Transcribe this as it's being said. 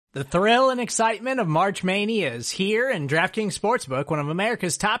The thrill and excitement of March Mania is here, and DraftKings Sportsbook, one of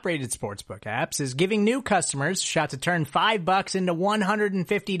America's top-rated sportsbook apps, is giving new customers a shot to turn $5 into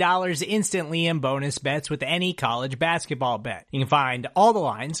 $150 instantly in bonus bets with any college basketball bet. You can find all the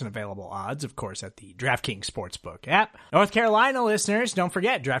lines and available odds, of course, at the DraftKings Sportsbook app. North Carolina listeners, don't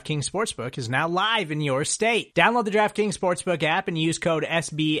forget, DraftKings Sportsbook is now live in your state. Download the DraftKings Sportsbook app and use code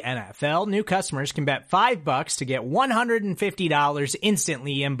SBNFL. New customers can bet $5 to get $150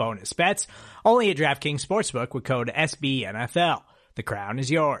 instantly in bonus bets, only at DraftKings Sportsbook with code SBNFL. The crown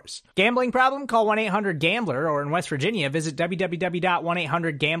is yours. Gambling problem? Call 1-800-GAMBLER, or in West Virginia, visit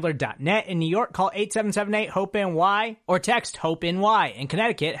www.1800gambler.net. In New York, call 877-8-HOPE-NY or text HOPE-NY. In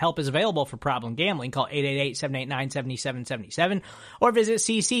Connecticut, help is available for problem gambling. Call 888-789-7777 or visit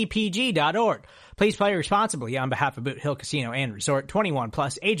ccpg.org. Please play responsibly on behalf of Boot Hill Casino and Resort. 21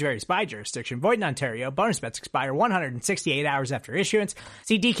 plus, age varies by jurisdiction. Void in Ontario. Bonus bets expire 168 hours after issuance.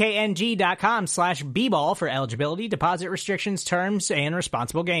 See dkng.com/bball for eligibility, deposit restrictions, terms, and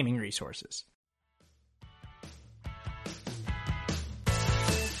responsible gaming resources.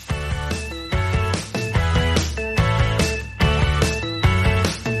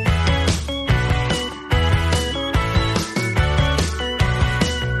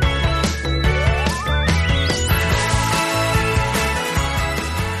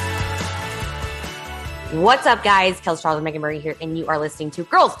 What's up, guys? Kelsey Charles and Meg Murray here, and you are listening to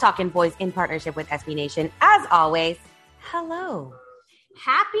Girls Talkin' Boys in partnership with SB Nation. As always, hello.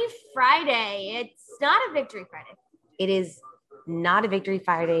 Happy Friday. It's not a Victory Friday. It is not a Victory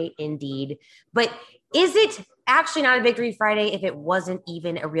Friday, indeed. But is it actually not a Victory Friday if it wasn't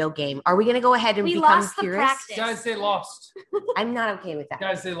even a real game? Are we going to go ahead and become curious? Guys, they lost. I'm not okay with that.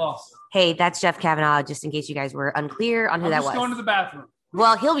 Guys, they lost. Hey, that's Jeff Kavanaugh, just in case you guys were unclear on who that was. I'm just going to the bathroom.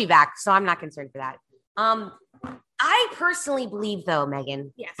 Well, he'll be back, so I'm not concerned for that. I personally believe, though,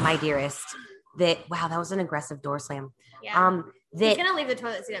 Megan, yes, my dearest, that that was an aggressive door slam. Yeah. That he's gonna leave the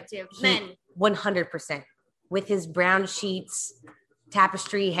toilet seat up too. Men, 100% with his brown sheets,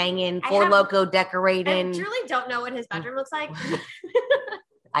 tapestry hanging, Four Loko decorating. I truly don't know what his bedroom looks like.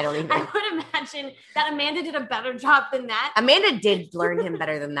 I don't either. I would imagine that Amanda did a better job than that. Amanda did learn him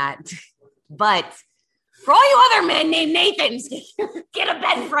better than that, but for all you other men named Nathans, get a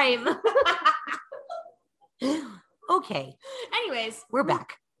bed frame. Okay. Anyways, we're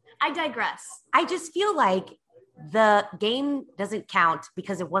back. I digress. I just feel like the game doesn't count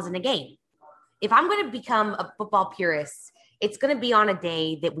because it wasn't a game. If I'm going to become a football purist, it's going to be on a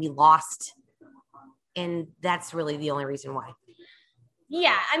day that we lost. And that's really the only reason why.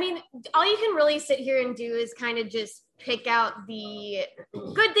 Yeah. I mean, all you can really sit here and do is kind of just pick out the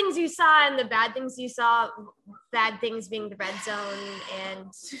good things you saw and the bad things you saw. Bad things being the red zone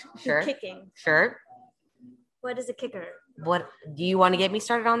and kicking. Sure. What is a kicker? What do you want to get me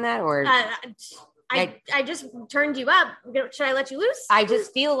started on that, or I just turned you up. Should I let you loose? I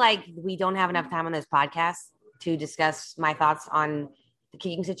just feel like we don't have enough time on this podcast to discuss my thoughts on the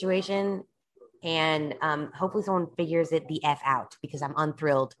kicking situation, and hopefully someone figures it the F out because I'm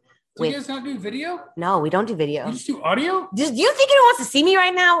unthrilled. Do you guys not do video? No, we don't do video. You just do audio? Do you think anyone wants to see me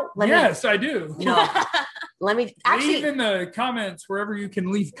right now? Yes, I do. No. Let me leave in the comments wherever you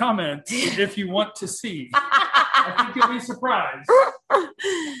can leave comments if you want to see. I think you'll be surprised.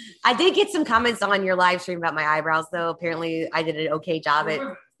 I did get some comments on your live stream about my eyebrows, though. Apparently, I did an okay job at.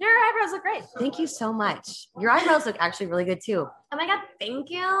 Your eyebrows look great. Thank you so much. Your eyebrows look actually really good too. Oh my god,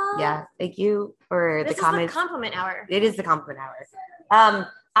 thank you. Yeah, thank you for the comments. This is the compliment hour. It is the compliment hour.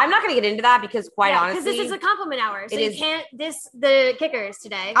 I'm not going to get into that because quite honestly, because this is a compliment hour. So you can't diss the kickers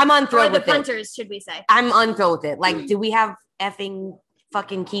today. I'm unthrilled with it. The punters, should we say. I'm unthrilled with it. Like, do we have effing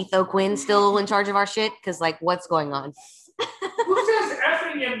fucking Keith O'Quinn still in charge of our shit? Because, like, what's going on? Who says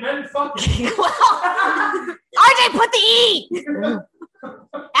effing and then fucking? RJ, put the E!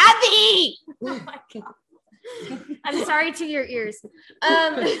 Add the E! Oh my God. I'm sorry to your ears.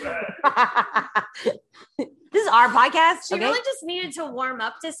 This is our podcast. She really just needed to warm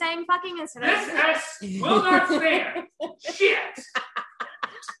up to saying fucking instead of this S will not stand. Shit.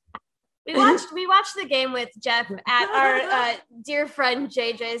 We watched the game with Jeff at our dear friend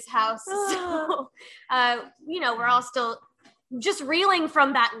JJ's house. So we're all still just reeling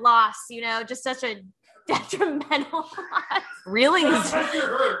from that loss, just such a detrimental loss. Reeling is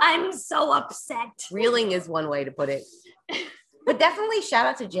I'm so upset. Reeling is one way to put it. But definitely shout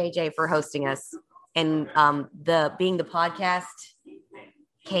out to JJ for hosting us and being the podcast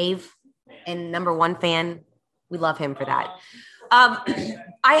cave and number one fan. We love him for that. I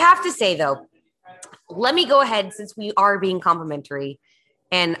have to say though, let me go ahead since we are being complimentary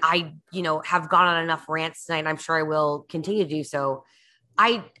and I, have gone on enough rants tonight. I'm sure I will continue to do so.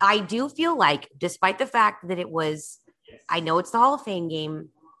 I do feel like, despite the fact that I know it's the Hall of Fame game.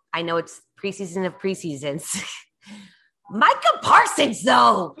 I know it's preseason of preseasons. Micah Parsons,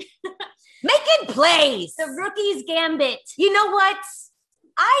 though, making plays. The rookie's gambit. You know what?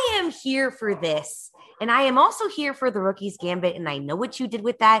 I am here for this. And I am also here for the rookie's gambit. And I know what you did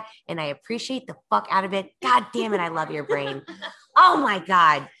with that. And I appreciate the fuck out of it. God damn it. I love your brain. Oh my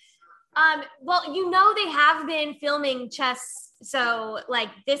God. Well, they have been filming chess. So like,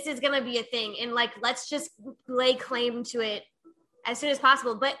 this is going to be a thing. And like, let's just lay claim to it as soon as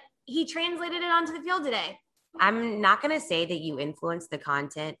possible. But he translated it onto the field today. I'm not going to say that you influenced the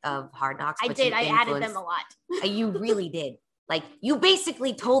content of Hard Knocks. I did. I added them a lot. You really did. Like, you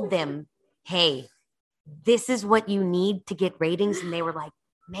basically told them, hey, this is what you need to get ratings. And they were like,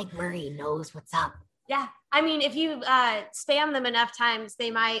 Meg Murray knows what's up. Yeah. I mean, if you spam them enough times,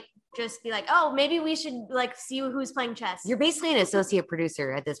 they might just be like, oh, maybe we should like see who's playing chess. You're basically an associate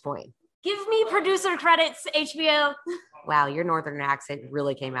producer at this point. Give me producer credits, HBO. Wow, your northern accent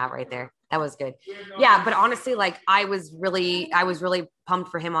really came out right there. That was good. Yeah, but honestly, like I was really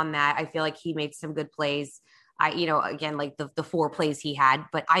pumped for him on that. I feel like he made some good plays. Again, like the 4 plays he had,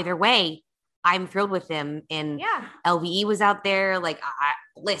 but either way, I'm thrilled with him. And yeah, LVE was out there. Like,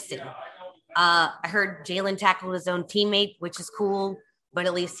 listen, I heard Jalen tackled his own teammate, which is cool, but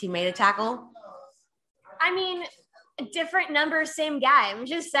at least he made a tackle. I mean, different number, same guy. I'm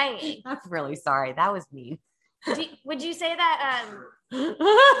just saying. I'm really sorry. That was mean. Would you say that?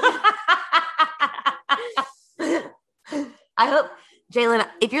 I hope, Jalen,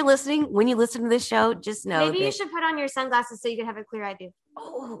 if you're listening, when you listen to this show, just know maybe you should put on your sunglasses so you can have a clear eye view.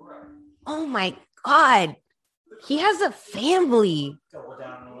 Oh my God. He has a family.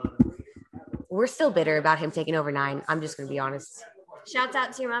 We're still bitter about him taking over 9. I'm just going to be honest. Shouts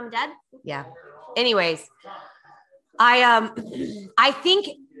out to your mom and dad. Yeah. Anyways, I think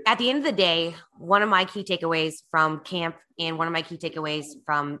at the end of the day, one of my key takeaways from camp and one of my key takeaways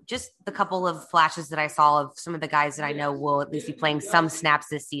from just the couple of flashes that I saw of some of the guys that I know will at least be playing some snaps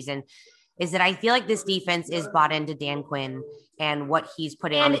this season is that I feel like this defense is bought into Dan Quinn and what he's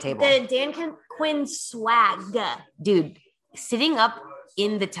putting on the table. The Dan Quinn swag. Dude, sitting up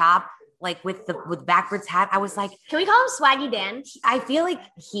in the top, like with backwards hat, I was like, can we call him Swaggy Dan? I feel like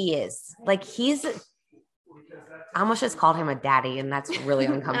he is. Like I almost just called him a daddy, and that's really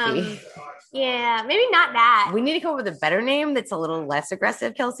uncomfy. Yeah, maybe not that. We need to come up with a better name that's a little less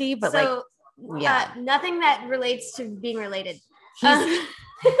aggressive, Kelsey. But nothing that relates to being related.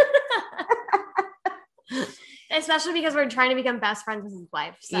 Especially because we're trying to become best friends with his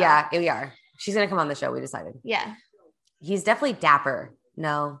wife. So. Yeah, we are. She's gonna come on the show. We decided. Yeah, he's definitely dapper.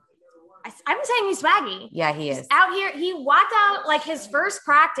 No, I'm saying he's swaggy. Yeah, he is out here. He walked out like his first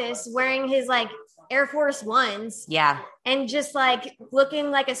practice wearing his like Air Force Ones. Yeah. And just like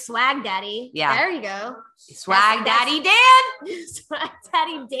looking like a swag daddy. Yeah. There you go. Swag Daddy Dan. Swag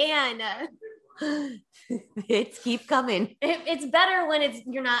Daddy Dan. It's keep coming. It's better when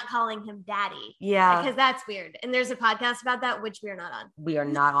you're not calling him daddy. Yeah. Because that's weird. And there's a podcast about that, which we are not on. We are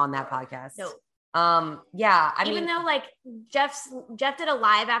not on that podcast. No. Yeah. Even though like Jeff did a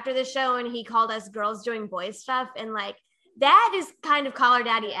live after the show and he called us girls doing boys stuff and like, that is kind of Caller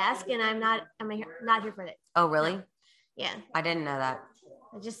Daddy-esque, and I'm not here for it. Oh, really? Yeah. I didn't know that.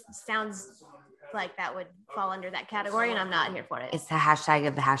 It just sounds like that would fall under that category, and I'm not here for it. It's the hashtag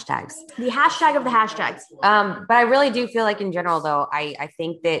of the hashtags. The hashtag of the hashtags. But I really do feel like in general, though, I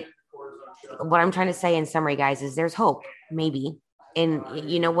think that what I'm trying to say in summary, guys, is there's hope, maybe. And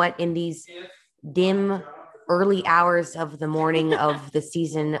you know what? In these dim, early hours of the morning of the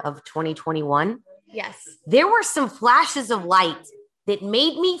season of 2021, yes, there were some flashes of light that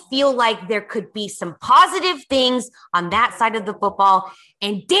made me feel like there could be some positive things on that side of the football.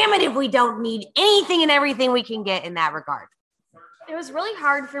 And damn it, if we don't need anything and everything we can get in that regard. It was really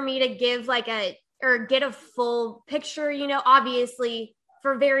hard for me to give get a full picture, obviously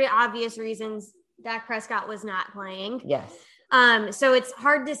for very obvious reasons, Dak Prescott was not playing. Yes. So it's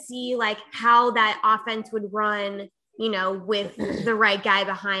hard to see like how that offense would run, with the right guy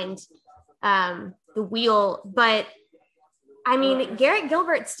behind the wheel. But I mean, Garrett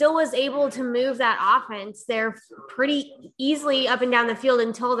Gilbert still was able to move that offense there pretty easily up and down the field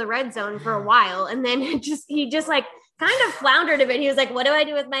until the red zone for a while. And then he just like kind of floundered a bit. He was like, what do I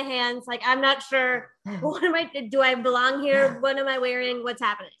do with my hands? Like, I'm not sure. Do I belong here? What am I wearing? What's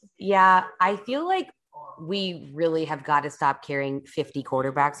happening? Yeah. I feel like we really have got to stop carrying 50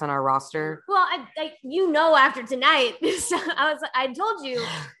 quarterbacks on our roster. Well, after tonight, so I told you,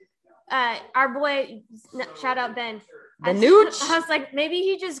 our boy, shout out Ben, The Nooch. I was like, maybe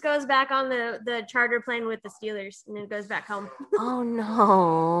he just goes back on the charter plane with the Steelers and then goes back home. Oh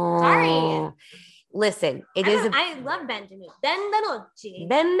no. Sorry. Listen, I love Benvenucci.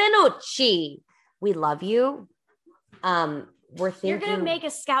 Benvenucci. We love you. We're thinking You're gonna make a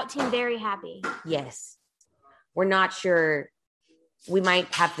scout team very happy. Yes. We're not sure. We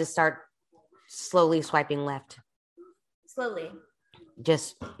might have to start slowly swiping left. Slowly.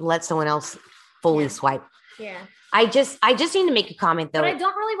 Just let someone else fully swipe. Yeah. I just need to make a comment though. But I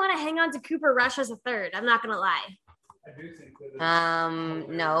don't really want to hang on to Cooper Rush as a third. I'm not gonna lie. I do think that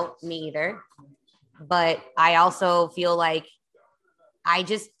no, me either. But I also feel like I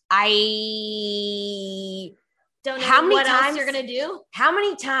don't know how many what times else you're gonna do. How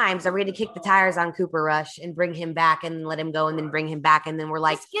many times are we going to kick the tires on Cooper Rush and bring him back and let him go and then bring him back and then we're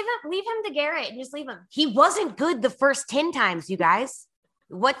like, just leave him to Garrett and just leave him. He wasn't good the first 10 times, you guys.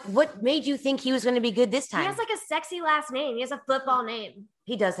 What made you think he was going to be good this time? He has like a sexy last name. He has a football name.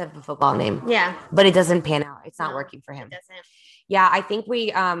 He does have a football name. Yeah, but it doesn't pan out. It's not working for him. It doesn't. Yeah, I think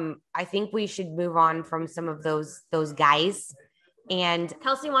we should move on from some of those guys. And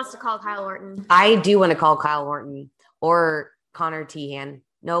Kelsey wants to call Kyle Orton. I do want to call Kyle Orton or Connor Tehan.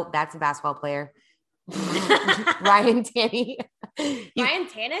 Nope, that's a basketball player. Ryan Tanny. Ryan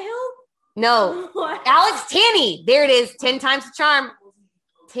Tannehill? No. What? Alex Tanny. There it is. 10 times the charm.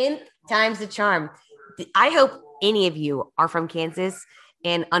 10 times the charm. I hope any of you are from Kansas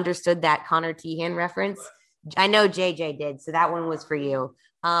and understood that Connor Tehan reference. I know JJ did, so that one was for you.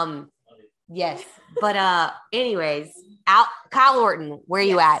 Yes. But anyways, Kyle Orton, where are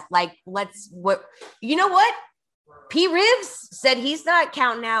you at? Like, you know what? P. Rivs said he's not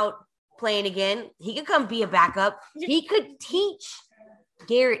counting out playing again. He could come be a backup. He could teach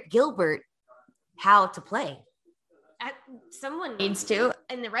Garrett Gilbert how to play. Someone needs to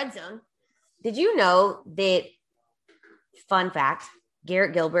in the red zone. Did you know that, fun fact,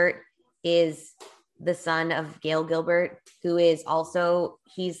 Garrett Gilbert is the son of Gail Gilbert, who is also,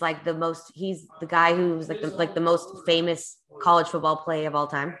 he's the guy who's like the most famous college football play of all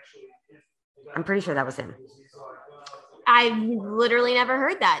time. I'm pretty sure that was him. I've literally never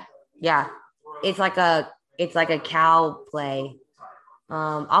heard that. Yeah. It's like a cow play.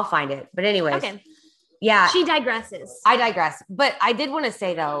 I'll find it. But anyways. Okay. Yeah. She digresses. I digress. But I did want to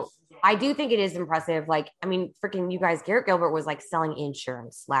say though, I do think it is impressive. Like, I mean, freaking you guys, Garrett Gilbert was like selling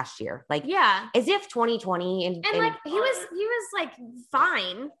insurance last year. Like, yeah. As if 2020 and like he was like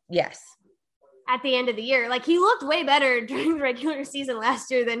fine. Yes. At the end of the year. Like he looked way better during the regular season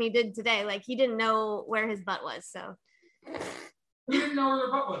last year than he did today. Like he didn't know where his butt was. So he didn't know where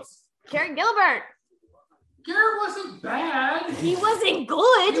their butt was. Garrett Gilbert. Garrett wasn't bad. He wasn't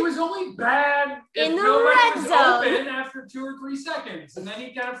good. He was only bad in the red zone. Open after 2 or 3 seconds, and then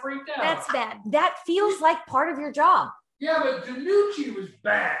he kind of freaked out. That's bad. That feels like part of your job. Yeah, but DiNucci was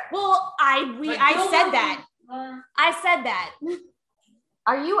bad. Well, I said that. I said that.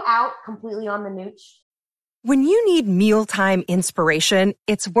 Are you out completely on the nooch? When you need mealtime inspiration,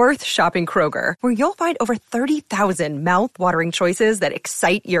 it's worth shopping Kroger, where you'll find over 30,000 mouth-watering choices that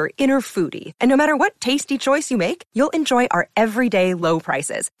excite your inner foodie. And no matter what tasty choice you make, you'll enjoy our everyday low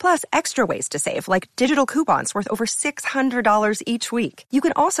prices, plus extra ways to save, like digital coupons worth over $600 each week. You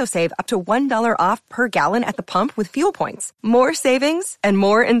can also save up to $1 off per gallon at the pump with fuel points. More savings and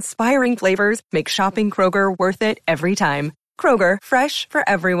more inspiring flavors make shopping Kroger worth it every time. Kroger, fresh for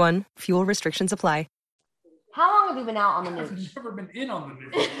everyone. Fuel restrictions apply. How long have you been out on the nooch? I've never been in on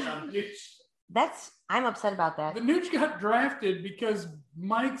the nooch. I'm upset about that. The nooch got drafted because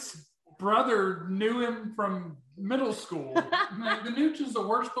Mike's brother knew him from middle school. Like, the nooch is the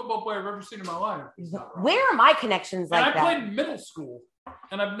worst football player I've ever seen in my life. Where are my connections like that? I played middle school,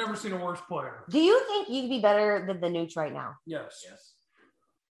 and I've never seen a worse player. Do you think you'd be better than the nooch right now? Yes.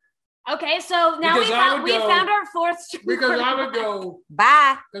 Okay, so now we found our fourth string. Because I would go,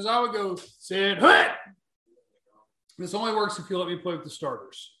 bye. Because I would go, Sid, hut! This only works if you let me play with the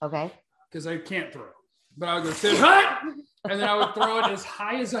starters. Okay. Because I can't throw. But I would go, Sid, hut! And then I would throw it as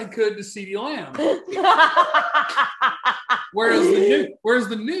high as I could to CeeDee Lamb. Whereas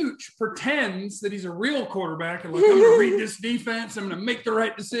the nooch pretends that he's a real quarterback and like, I'm going to read this defense, I'm going to make the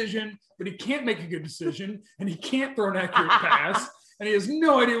right decision, but he can't make a good decision, and he can't throw an accurate pass, and he has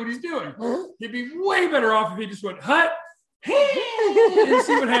no idea what he's doing. He'd be way better off if he just went, hut, and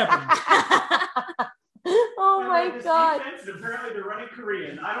see what happens. Oh my God. Apparently they're running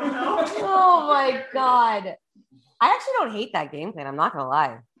Korean. I don't know. Oh my God. I actually don't hate that game plan. I'm not going to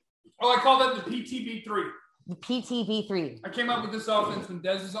lie. Oh, I call that the PTB3. The PTB3. I came up with this offense when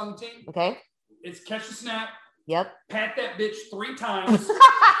Dez is on the team. Okay. It's catch the snap. Yep. Pat that bitch 3 times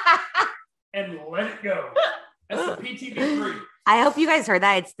and let it go. That's the PTB3. I hope you guys heard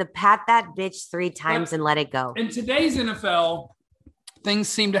that. It's the pat that bitch 3 times and let it go. In today's NFL, things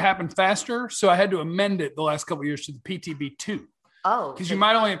seem to happen faster, so I had to amend it the last couple of years to the PTB2. Oh. Because you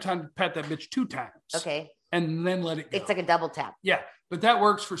might only have time to pat that bitch 2 times. Okay. And then let it go. It's like a double tap. Yeah, but that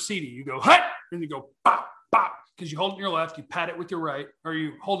works for CD. You go, hut, and you go, bop, bop. Because you hold it in your left, you pat it with your right, or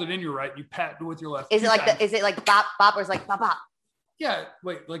you hold it in your right, you pat it with your left. Is it like bop, bop, or is it like bop, bop? Yeah,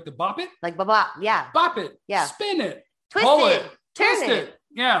 wait, like the bop it? Like bop, bop, yeah. Bop it. Yeah. Spin it. Twist Pull it. Twist it.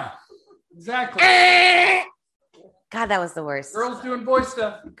 Yeah, exactly. God, that was the worst. Girls doing boy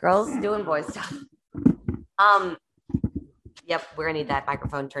stuff. Yep, we're gonna need that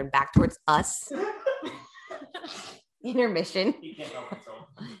microphone turned back towards us. Intermission.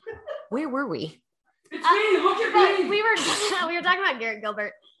 Where were we? It's me. Look at me. We were talking about Garrett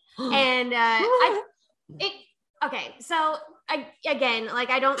Gilbert, and okay. So again, like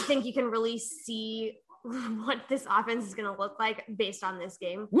I don't think you can really see what this offense is going to look like based on this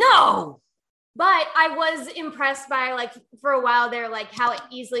game. No. But I was impressed by, like, for a while there, like how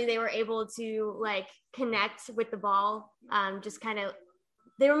easily they were able to like connect with the ball. Just kind of,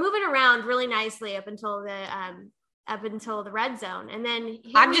 they were moving around really nicely up until the red zone. And then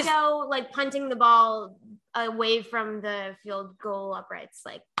here we go, like punting the ball away from the field goal uprights.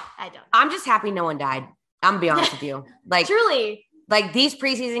 Like, I'm just happy no one died. I'm gonna be honest with you. Like, truly, like these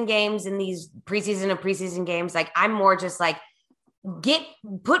preseason games and these preseason games, like I'm more just like,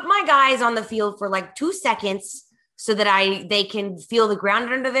 put my guys on the field for like 2 seconds so that they can feel the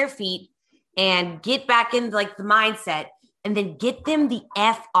ground under their feet and get back in like the mindset, and then get them the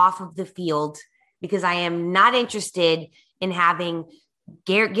F off of the field, because I am not interested in having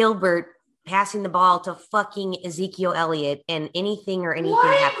Garrett Gilbert passing the ball to fucking Ezekiel Elliott and anything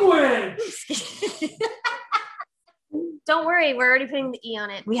happen. Don't worry, we're already putting the E on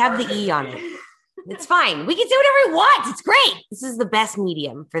it. We have the E on it. It's fine. We can say whatever we want. It's great. This is the best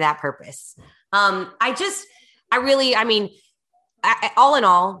medium for that purpose. All in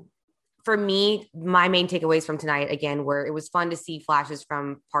all, for me, my main takeaways from tonight, again, were it was fun to see flashes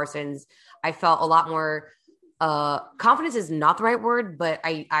from Parsons. I felt a lot more confidence is not the right word, but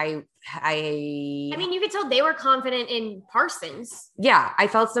I mean, you could tell they were confident in Parsons. Yeah, I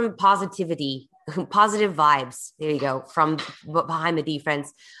felt some positivity, positive vibes. There you go. From behind the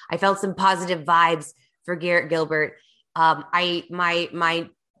defense, I felt some positive vibes for Garrett Gilbert. My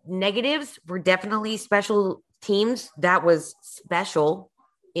negatives were definitely special teams. That was special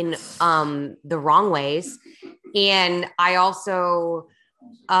in the wrong ways. And I also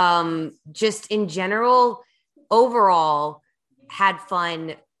just in general, overall, had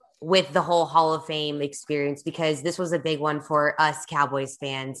fun with the whole Hall of Fame experience, because this was a big one for us Cowboys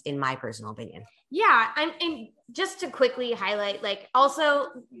fans, in my personal opinion. Yeah. And just to quickly highlight, like, also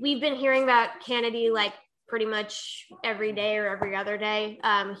we've been hearing about Kennedy, like pretty much every day or every other day.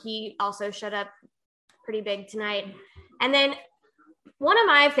 He also showed up pretty big tonight. And then one of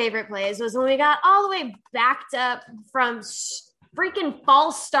my favorite plays was when we got all the way backed up from freaking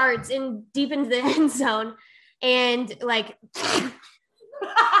false starts deep into the end zone. And like, oh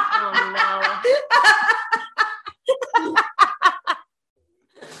no.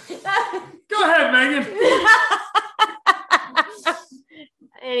 Go ahead, Megan.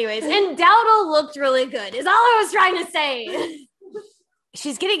 Anyways, and Dowdle looked really good, is all I was trying to say.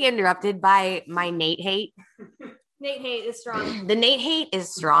 She's getting interrupted by my Nate hate. Nate hate is strong. The Nate hate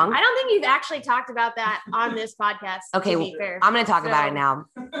is strong. I don't think you've actually talked about that on this podcast. Okay, to be fair. I'm going to talk about it now,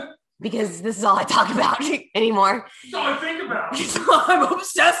 because this is all I talk about anymore. That's all I think about. I'm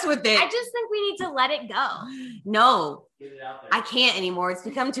obsessed with it. I just think we need to let it go. No, I can't anymore. It's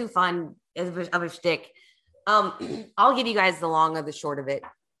become too fun of a shtick. I'll give you guys the long of the short of it.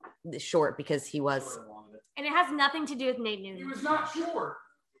 The short, because he was. And it has nothing to do with Nate Newton. He was not short.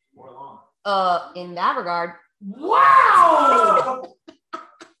 Or long. In that regard. Wow!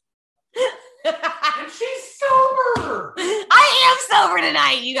 And she's sober. I am sober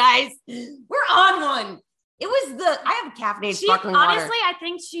tonight, you guys. We're on one. It was I have caffeinated sparkling water. Honestly, I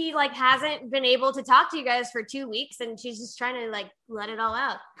think she like hasn't been able to talk to you guys for 2 weeks, and she's just trying to like let it all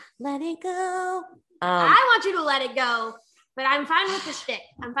out. Let it go. I want you to let it go, but I'm fine with the shtick.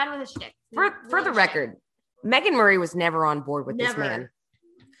 For the record, Meg Murray was never on board with this man.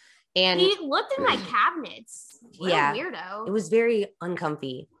 And he looked in my cabinets. What a weirdo. It was very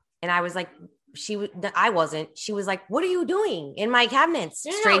uncomfy. And I was like, I wasn't. She was like, what are you doing in my cabinets,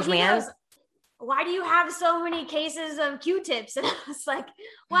 strange man? Goes, why do you have so many cases of Q-tips? And I was like,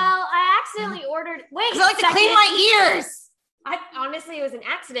 well, I accidentally ordered. Wait, I like to clean my ears. Honestly, it was an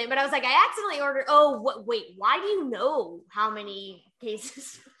accident, but I was like, I accidentally ordered. Oh, wait, why do you know how many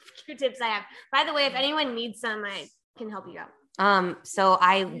cases? Q-tips I have. By the way, if anyone needs some, I can help you out. So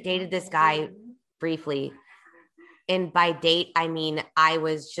I dated this guy briefly, and by date, I mean, I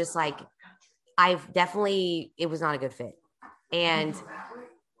was just like, it was not a good fit. And,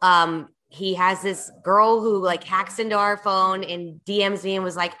 he has this girl who like hacks into our phone and DMs me and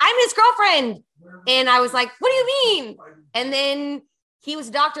was like, I'm his girlfriend. And I was like, what do you mean? And then he was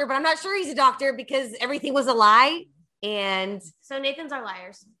a doctor, but I'm not sure he's a doctor because everything was a lie. And so Nathan's are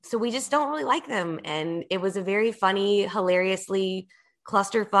liars. So we just don't really like them. And it was a very funny, hilariously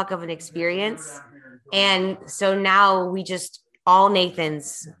clusterfuck of an experience. And so now all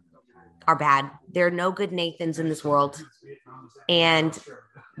Nathans are bad. There are no good Nathans in this world. And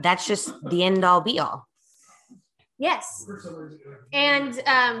that's just the end all be all. Yes. And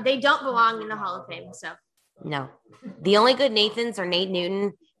they don't belong in the Hall of Fame. So no, the only good Nathans are Nate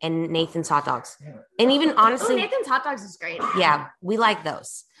Newton and Nathan's hot dogs. And even honestly, Nathan's hot dogs is great. Yeah, we like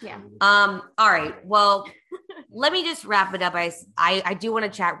those. Yeah. All right. Well, let me just wrap it up. I do want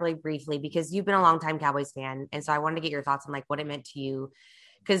to chat really briefly because you've been a longtime Cowboys fan. And so I wanted to get your thoughts on like what it meant to you.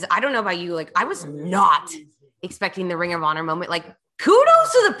 Because I don't know about you, like I was not expecting the Ring of Honor moment. Like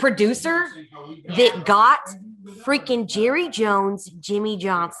kudos to the producer that got freaking Jerry Jones, Jimmy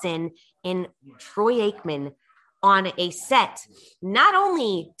Johnson, and Troy Aikman on a set, not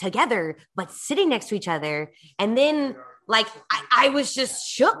only together, but sitting next to each other. And then like, I was just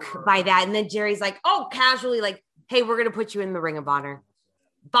shook by that. And then Jerry's like, oh, casually like, hey, we're going to put you in the Ring of Honor.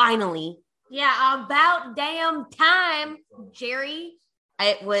 Finally. Yeah. About damn time, Jerry.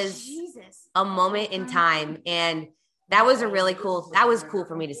 It was a moment in time. And that was cool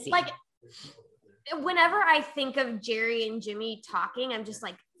for me to see. Like, whenever I think of Jerry and Jimmy talking, I'm just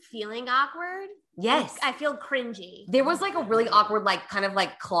like feeling awkward. Yes. I feel cringy. There was like a really awkward, like kind of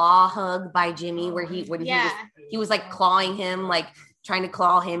like claw hug by Jimmy where he was like clawing him, like trying to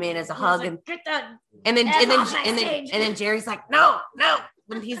claw him in as a hug. Like, and then Jerry's like, no.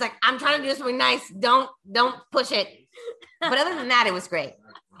 And he's like, I'm trying to do something nice. Don't push it. But other than that, it was great.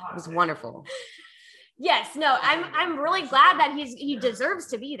 It was wonderful. Yes, no, I'm really glad that he deserves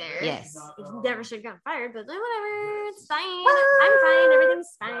to be there. Yes. He never should have gotten fired, but whatever, it's fine. I'm fine.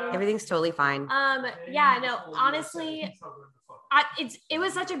 Everything's fine. Everything's totally fine. Yeah, no, honestly, it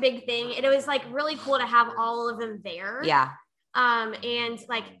was such a big thing. It was like really cool to have all of them there. Yeah. And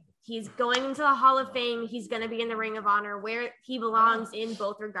like he's going into the Hall of Fame. He's going to be in the Ring of Honor where he belongs in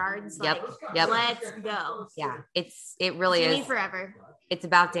both regards. Like, yep. Let's go. Yeah, it really Jimmy is. forever. It's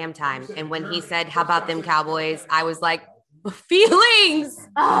about damn time. And when he said, how about them Cowboys? I was like, feelings.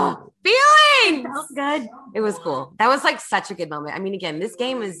 Oh, feelings. It felt good. It was cool. That was like such a good moment. I mean, again, this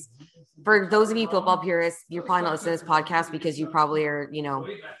game is, for those of you football purists, you're probably not listening to this podcast because you probably are,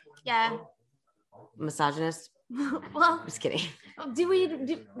 yeah, misogynist. Well, just kidding. We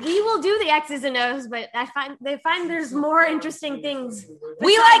will do the X's and O's, but they find there's more interesting things.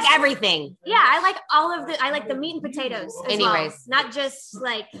 We like everything. Yeah, I like the meat and potatoes. Anyways, not just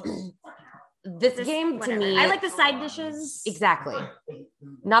like this game whatever. To me. I like the side dishes. Exactly.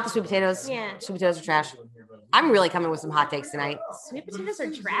 Not the sweet potatoes. Yeah. Sweet potatoes are trash. I'm really coming with some hot takes tonight. Sweet potatoes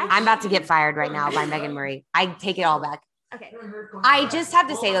are trash. I'm about to get fired right now by Meg Murray. I take it all back. Okay. I just have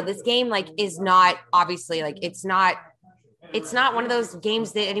to say though, this game is not obviously it's not one of those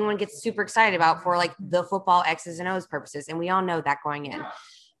games that anyone gets super excited about for the football X's and O's purposes. And we all know that going in.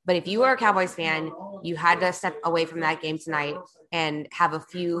 But if you are a Cowboys fan, you had to step away from that game tonight and have a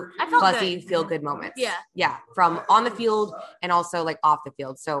few fuzzy feel-good moments. Yeah. Yeah. From on the field and also off the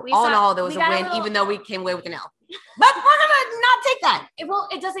field. So in all, there was a win, even though we came away with an L. But we're going to not take that.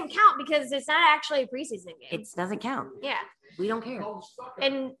 It doesn't count because it's not actually a preseason game. It doesn't count. Yeah. We don't care.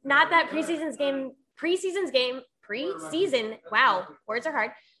 And not that preseason, wow, words are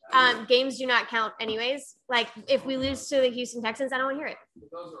hard. Games do not count anyways. If we lose to the Houston Texans, I don't want to hear it.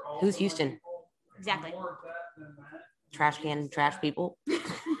 Who's Houston? Exactly. Trash can, trash people.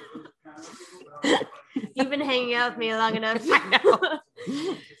 You've been hanging out with me long enough. I know.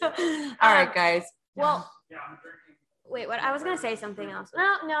 All right, guys. Well, wait, what? I was going to say something else.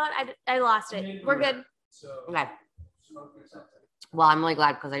 No, I lost it. We're good. Okay. Well, I'm really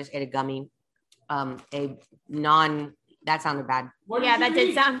glad because I just ate a gummy. That sounded bad. That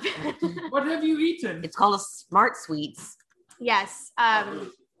did sound bad. What have you eaten? It's called a Smart Sweets. Yes. I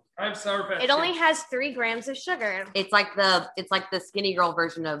have Sour Patch. It only has 3 grams of sugar. It's like the skinny girl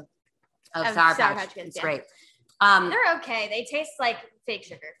version of Sour Patch. It's great. They're okay. They taste like fake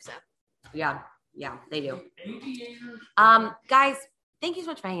sugar. So yeah, they do. Guys, thank you so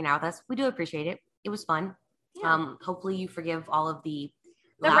much for hanging out with us. We do appreciate it. It was fun. Yeah. Hopefully you forgive all of the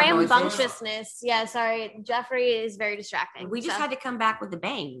The loud rambunctiousness. Yeah, sorry. Jeffrey is very distracting. We just had to come back with a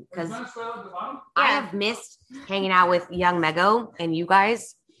bang because Yeah. I have missed hanging out with young Mego and you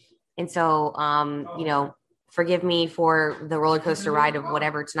guys. And so, forgive me for the roller coaster ride of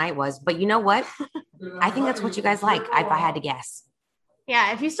whatever tonight was. But you know what? I think that's what you guys like, if I had to guess.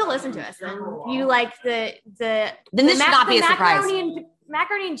 Yeah, if you still listen to us, then you like the Then this should not be a surprise.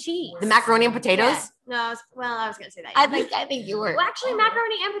 Macaroni and cheese. The macaroni and potatoes? Yeah. No, I was going to say that. I think you were. Well, actually,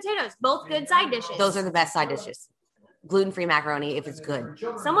 macaroni and potatoes, both good side dishes. Those are the best side dishes. Gluten-free macaroni if it's good.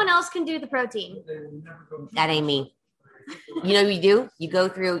 Someone else can do the protein. That ain't me. You know what you do?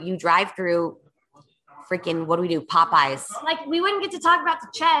 You drive through freaking, what do we do? Popeyes. Like, we wouldn't get to talk about the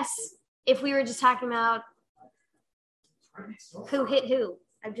chess if we were just talking about who hit who.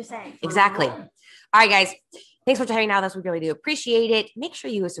 I'm just saying. Exactly. All right, guys. Thanks so much for hanging out with us. We really do appreciate it. Make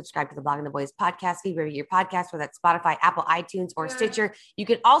sure you subscribe to the Blogging the Boys podcast feed, wherever your podcast, whether that's Spotify, Apple, iTunes, or Stitcher. You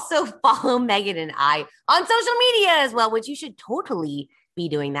can also follow Megan and I on social media as well, which you should totally be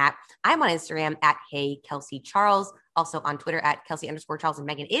doing that. I'm on Instagram at Hey Kelsey Charles, also on Twitter at Kelsey_Charles, and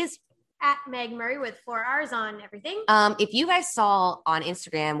Megan is at Meg Murray with 4 R's on everything. If you guys saw on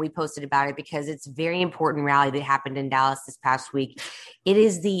Instagram, we posted about it because it's a very important rally that happened in Dallas this past week. It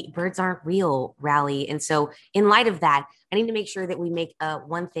is the Birds Aren't Real rally. And so in light of that, I need to make sure that we make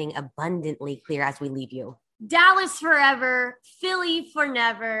one thing abundantly clear as we leave you. Dallas forever, Philly for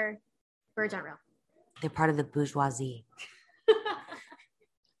never. Birds aren't real. They're part of the bourgeoisie.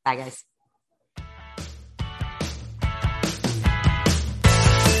 Bye, guys.